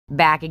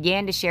Back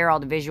again to share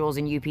all the visuals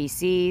and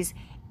UPCs.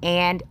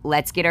 And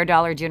let's get our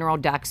Dollar General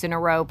ducks in a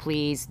row,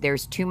 please.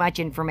 There's too much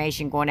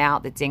information going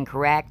out that's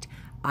incorrect.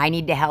 I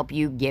need to help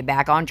you get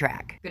back on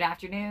track. Good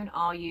afternoon,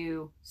 all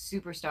you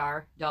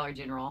superstar Dollar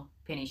General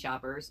penny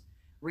shoppers,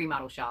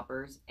 remodel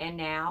shoppers, and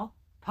now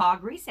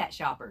POG reset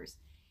shoppers.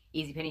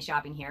 Easy penny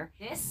shopping here.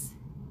 This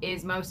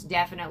is most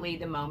definitely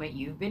the moment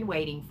you've been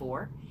waiting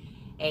for,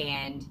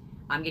 and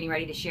I'm getting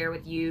ready to share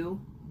with you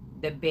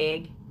the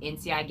big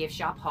NCI gift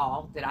shop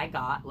haul that I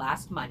got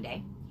last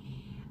Monday.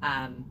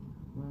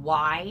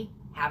 Why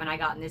haven't I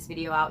gotten this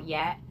video out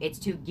yet? It's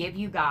to give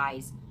you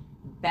guys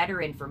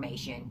better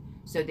information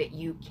so that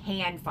you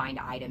can find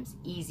items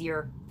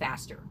easier,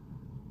 faster.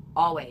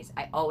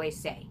 I always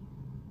say,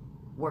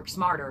 work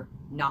smarter,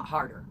 not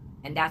harder.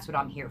 And that's what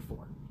I'm here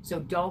for. So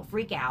don't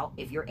freak out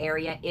if your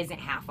area isn't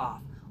half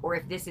off, or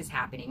if this is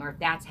happening, or if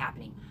that's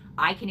happening.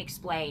 I can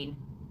explain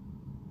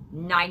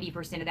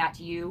 90% of that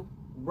to you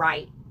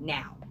right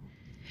now.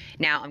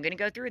 Now, I'm going to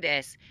go through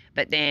this,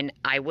 but then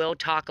I will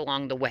talk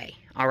along the way,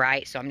 all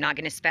right? So I'm not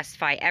going to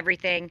specify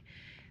everything,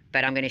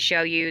 but I'm going to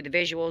show you the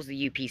visuals,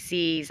 the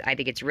UPCs. I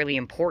think it's really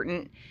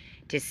important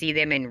to see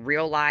them in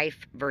real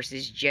life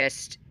versus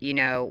just, you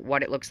know,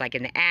 what it looks like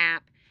in the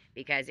app,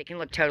 because it can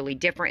look totally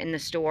different in the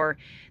store.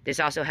 This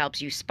also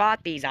helps you spot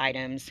these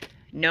items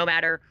no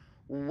matter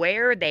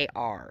where they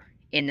are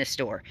in the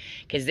store,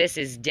 because this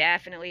is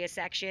definitely a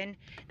section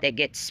that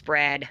gets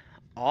spread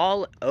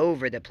all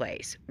over the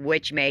place,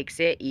 which makes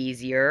it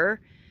easier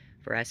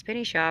for us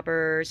penny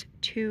shoppers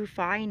to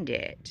find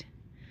it.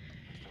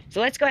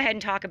 So let's go ahead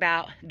and talk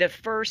about the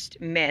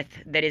first myth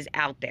that is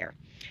out there.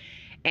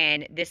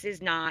 And this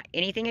is not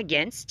anything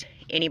against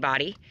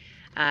anybody,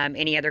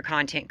 any other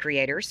content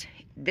creators.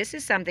 This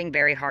is something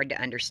very hard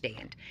to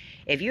understand.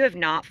 If you have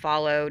not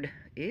followed,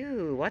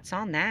 what's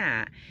on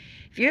that?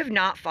 If you have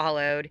not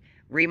followed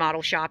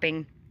remodel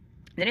shopping,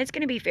 then it's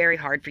going to be very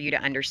hard for you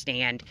to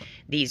understand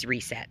these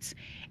resets.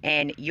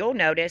 And you'll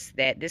notice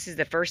that this is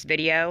the first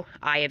video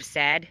I have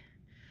said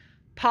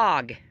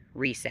POG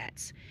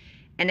resets.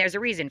 And there's a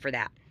reason for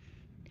that.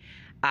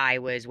 I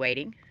was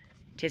waiting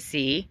to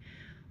see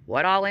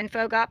what all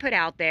info got put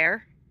out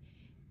there,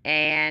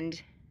 and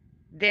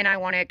then I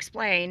want to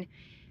explain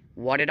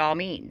what it all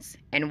means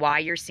and why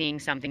you're seeing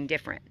something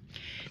different.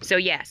 So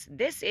yes,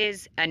 this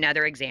is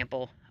another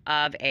example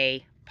of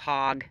a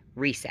POG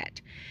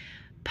reset.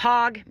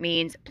 POG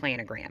means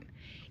planogram.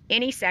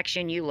 Any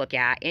section you look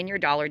at in your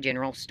Dollar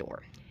General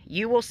store,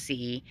 you will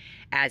see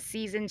as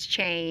seasons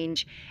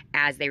change,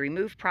 as they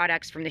remove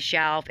products from the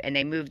shelf and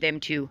they move them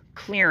to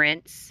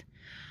clearance,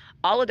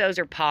 all of those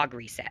are POG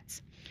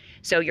resets.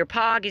 So your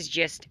POG is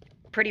just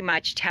pretty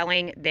much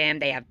telling them,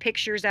 they have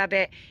pictures of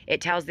it. It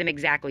tells them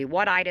exactly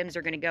what items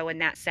are going to go in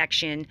that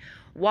section,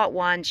 what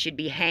ones should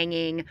be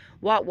hanging,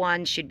 what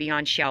ones should be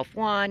on shelf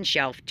 1,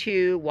 shelf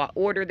 2, what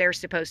order they're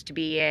supposed to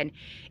be in.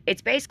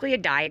 It's basically a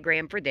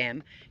diagram for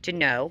them to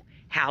know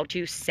how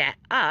to set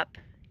up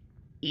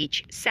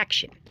each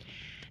section.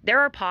 There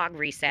are POG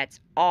resets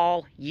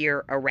all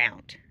year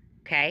around,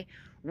 okay?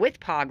 With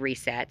POG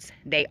resets,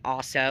 they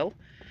also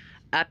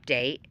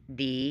update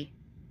the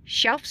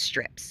shelf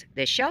strips.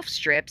 The shelf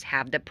strips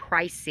have the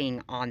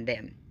pricing on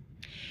them.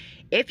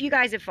 If you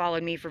guys have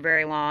followed me for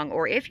very long,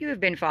 or if you have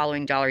been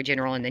following Dollar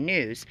General in the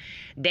news,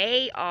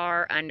 they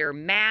are under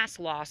mass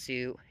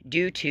lawsuit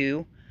due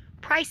to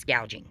price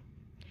gouging.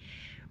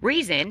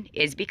 Reason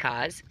is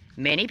because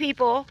many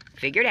people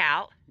figured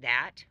out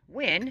that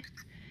when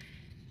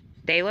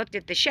they looked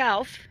at the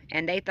shelf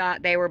and they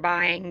thought they were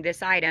buying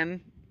this item,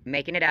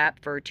 making it up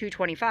for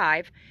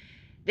 $2.25,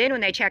 then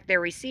when they checked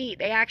their receipt,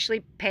 they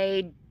actually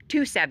paid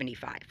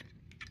 $2.75.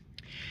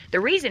 The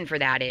reason for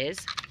that is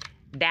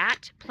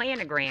that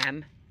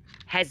planogram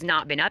has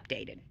not been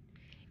updated.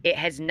 It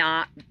has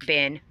not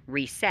been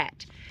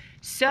reset.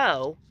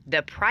 So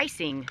the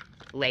pricing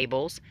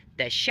labels,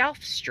 the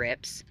shelf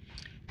strips,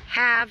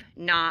 have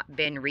not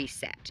been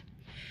reset.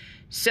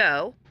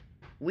 So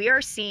we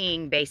are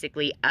seeing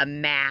basically a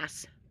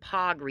mass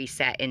POG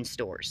reset in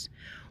stores.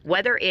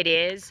 Whether it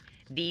is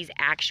these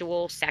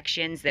actual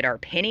sections that are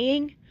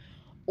pennying,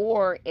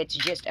 or it's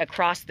just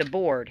across the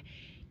board,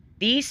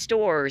 these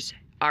stores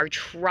are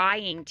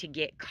trying to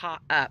get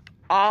caught up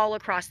all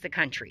across the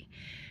country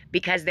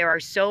because there are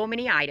so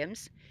many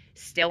items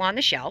still on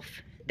the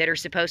shelf that are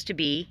supposed to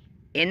be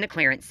in the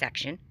clearance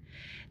section.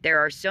 There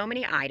are so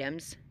many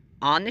items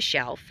on the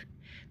shelf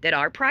that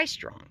are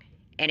priced wrong.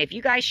 And if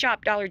you guys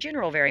shop Dollar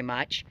General very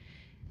much,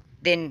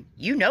 then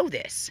you know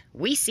this.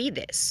 We see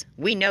this.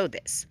 We know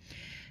this.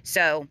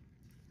 So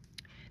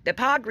the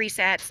POG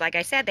resets, like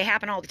I said, they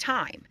happen all the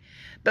time,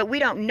 but we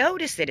don't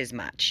notice it as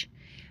much.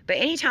 But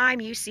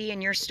anytime you see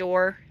in your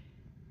store,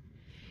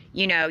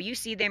 you know, you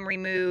see them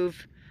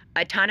remove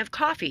a ton of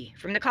coffee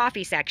from the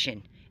coffee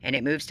section and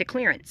it moves to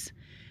clearance,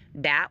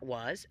 that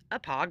was a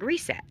POG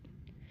reset.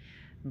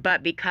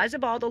 But because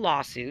of all the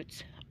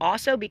lawsuits,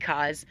 also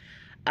because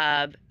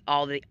of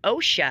all the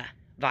OSHA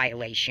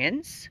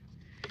violations,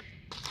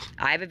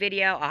 I have a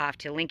video, I'll have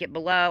to link it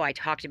below. I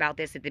talked about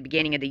this at the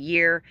beginning of the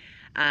year.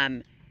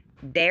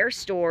 Their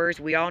stores,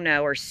 we all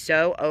know, are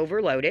so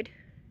overloaded.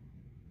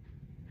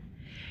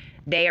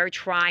 They are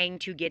trying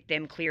to get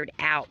them cleared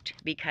out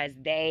because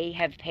they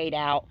have paid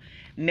out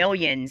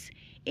millions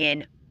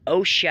in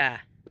OSHA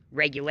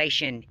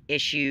regulation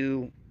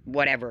issue,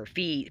 whatever,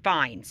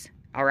 fines,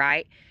 all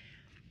right?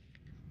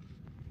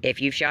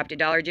 If you've shopped at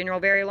Dollar General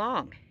very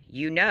long,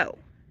 you know.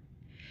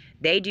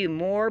 They do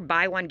more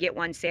buy one, get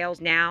one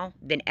sales now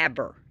than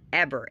ever.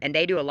 And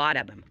they do a lot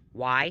of them.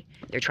 Why?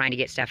 They're trying to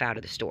get stuff out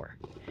of the store.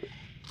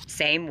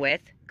 Same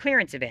with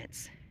clearance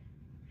events.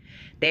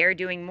 They're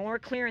doing more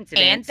clearance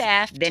events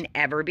than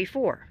ever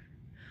before.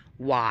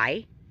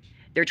 Why?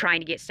 They're trying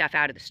to get stuff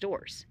out of the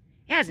stores.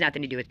 It has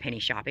nothing to do with penny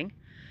shopping.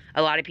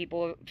 A lot of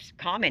people have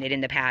commented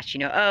in the past, you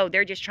know, oh,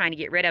 they're just trying to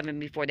get rid of them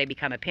before they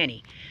become a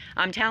penny.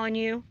 I'm telling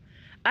you,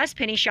 us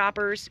penny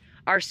shoppers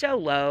are so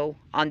low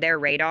on their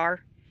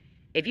radar.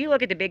 If you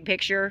look at the big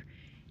picture,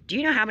 do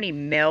you know how many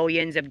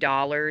millions of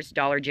dollars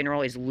Dollar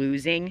General is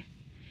losing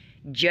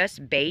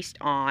just based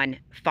on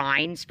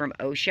fines from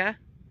OSHA?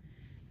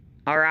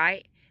 All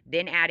right?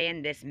 Then add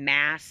in this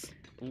mass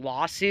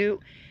lawsuit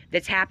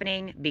that's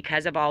happening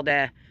because of all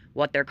the,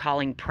 what they're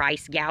calling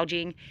price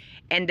gouging.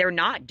 And they're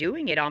not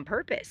doing it on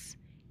purpose.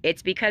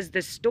 It's because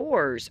the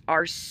stores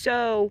are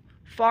so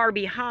far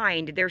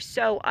behind. They're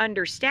so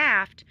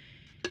understaffed.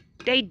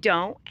 They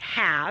don't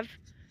have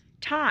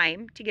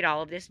time to get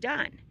all of this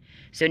done.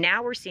 So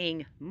now we're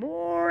seeing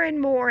more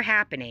and more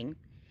happening.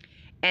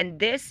 And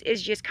this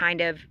is just kind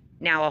of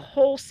now a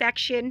whole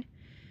section,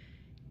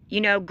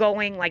 you know,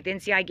 going like the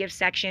NCI gift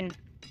section.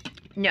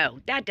 No,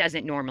 that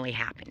doesn't normally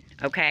happen,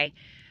 okay?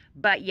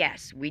 But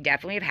yes, we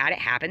definitely have had it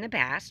happen in the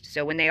past.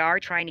 So when they are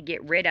trying to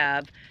get rid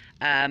of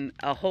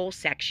a whole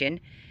section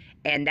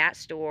and that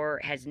store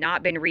has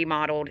not been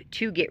remodeled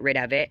to get rid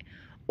of it,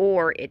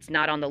 or it's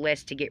not on the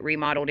list to get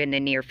remodeled in the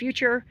near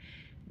future,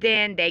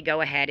 then they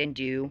go ahead and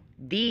do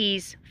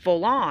these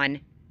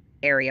full-on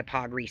area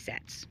POG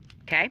resets,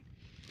 okay?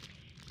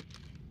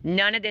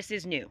 None of this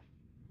is new.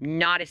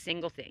 Not a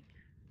single thing.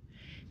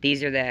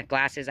 These are the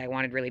glasses I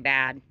wanted really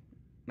bad.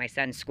 My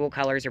son's school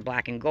colors are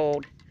black and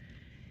gold.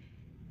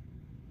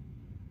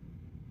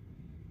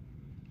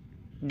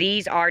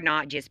 These are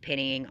not just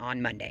pennying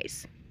on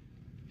Mondays.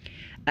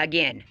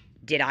 Again,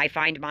 did I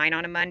find mine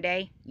on a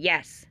Monday?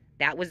 Yes,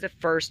 that was the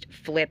first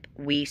flip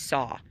we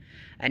saw.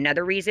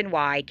 Another reason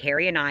why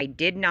Carrie and I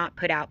did not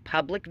put out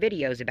public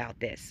videos about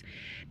this,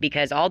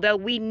 because although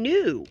we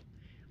knew,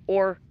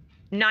 or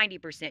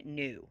 90%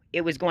 knew,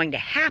 it was going to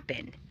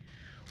happen,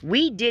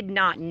 we did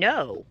not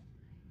know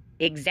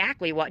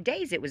exactly what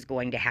days it was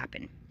going to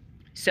happen.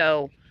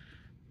 So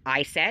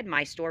I said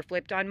my store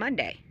flipped on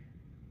Monday.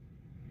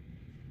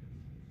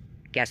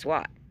 Guess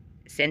what?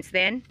 Since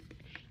then,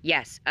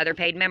 yes, other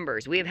paid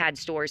members, we have had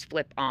stores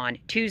flip on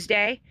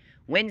Tuesday,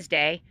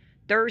 Wednesday,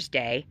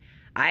 Thursday.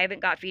 I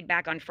haven't got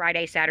feedback on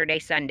Friday, Saturday,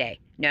 Sunday.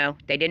 No,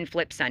 they didn't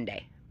flip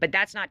Sunday. But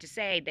that's not to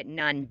say that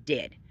none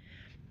did.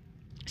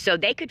 So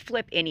they could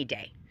flip any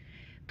day.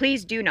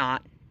 Please do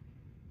not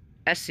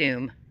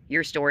assume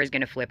your store is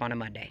going to flip on a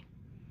Monday.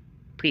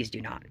 Please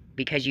do not,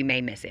 because you may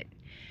miss it.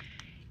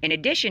 In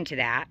addition to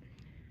that,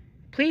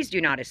 please do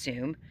not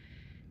assume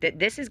that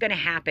this is going to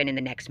happen in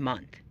the next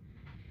month.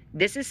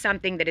 This is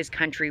something that is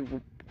countrywide,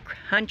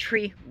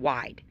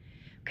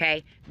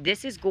 okay?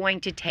 This is going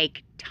to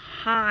take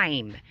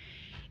time.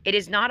 It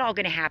is not all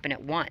going to happen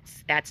at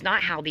once. That's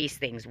not how these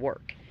things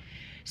work.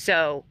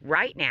 So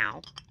right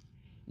now,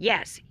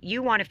 yes,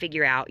 you want to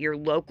figure out your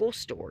local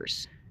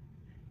stores,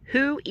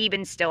 who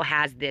even still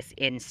has this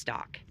in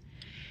stock.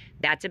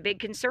 That's a big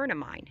concern of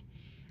mine.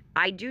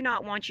 I do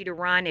not want you to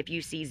run if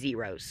you see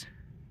zeros.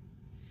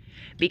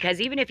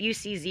 Because even if you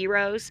see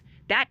zeros,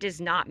 that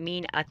does not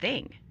mean a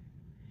thing.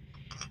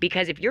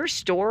 Because if your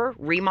store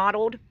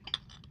remodeled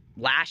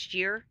last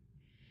year,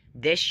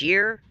 this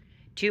year,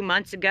 2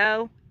 months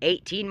ago,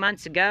 18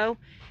 months ago,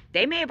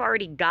 they may have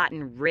already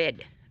gotten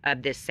rid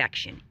of this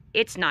section.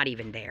 It's not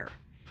even there.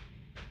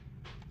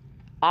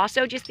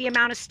 Also, just the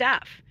amount of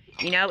stuff.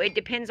 You know, it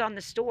depends on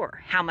the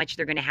store, how much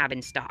they're going to have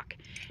in stock.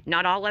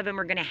 Not all of them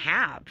are going to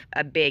have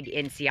a big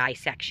NCI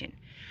section.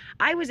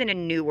 I was in a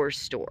newer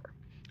store.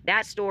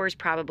 That store has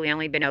probably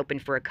only been open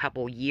for a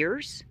couple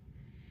years.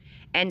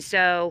 And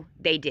so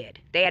they did.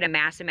 They had a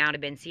mass amount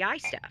of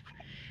NCI stuff,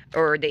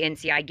 or the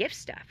NCI gift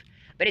stuff.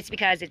 But it's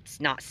because it's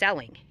not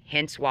selling.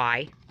 Hence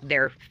why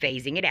they're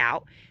phasing it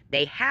out.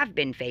 They have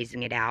been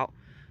phasing it out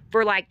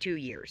for like 2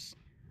 years.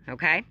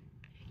 Okay?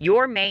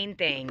 Your main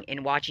thing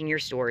in watching your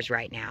stores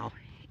right now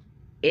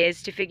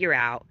is to figure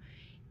out,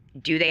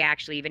 do they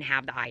actually even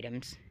have the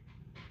items,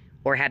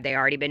 or have they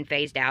already been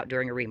phased out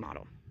during a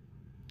remodel?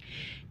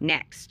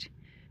 Next,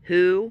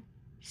 who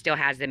still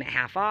has them at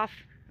half off,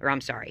 or I'm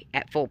sorry,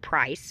 at full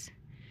price?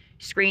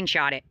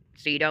 Screenshot it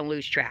so you don't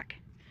lose track.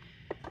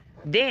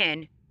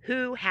 Then,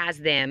 who has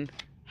them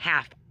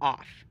half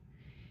off?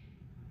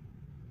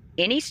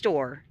 Any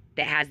store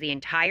that has the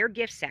entire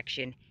gift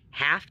section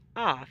half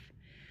off,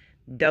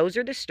 those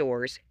are the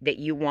stores that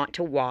you want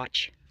to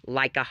watch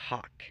like a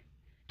hawk.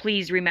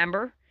 Please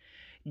remember,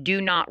 do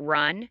not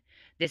run.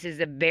 This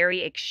is a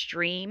very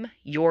extreme.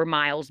 Your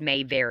miles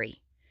may vary,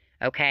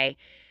 okay?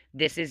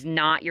 This is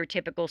not your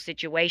typical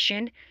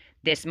situation.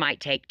 This might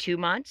take 2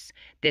 months.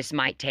 This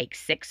might take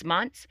 6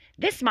 months.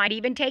 This might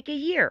even take a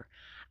year.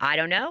 I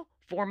don't know.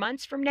 4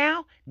 months from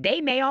now,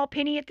 they may all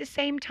penny at the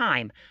same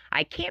time.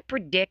 I can't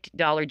predict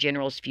Dollar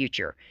General's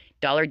future.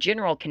 Dollar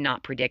General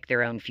cannot predict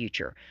their own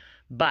future.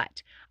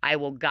 But I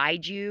will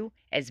guide you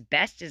as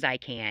best as I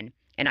can,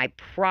 and I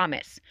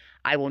promise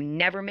I will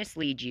never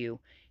mislead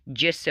you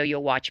just so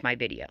you'll watch my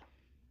video.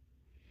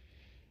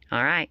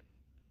 All right.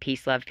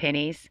 Peace, love,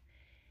 pennies.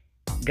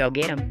 Go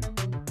get them.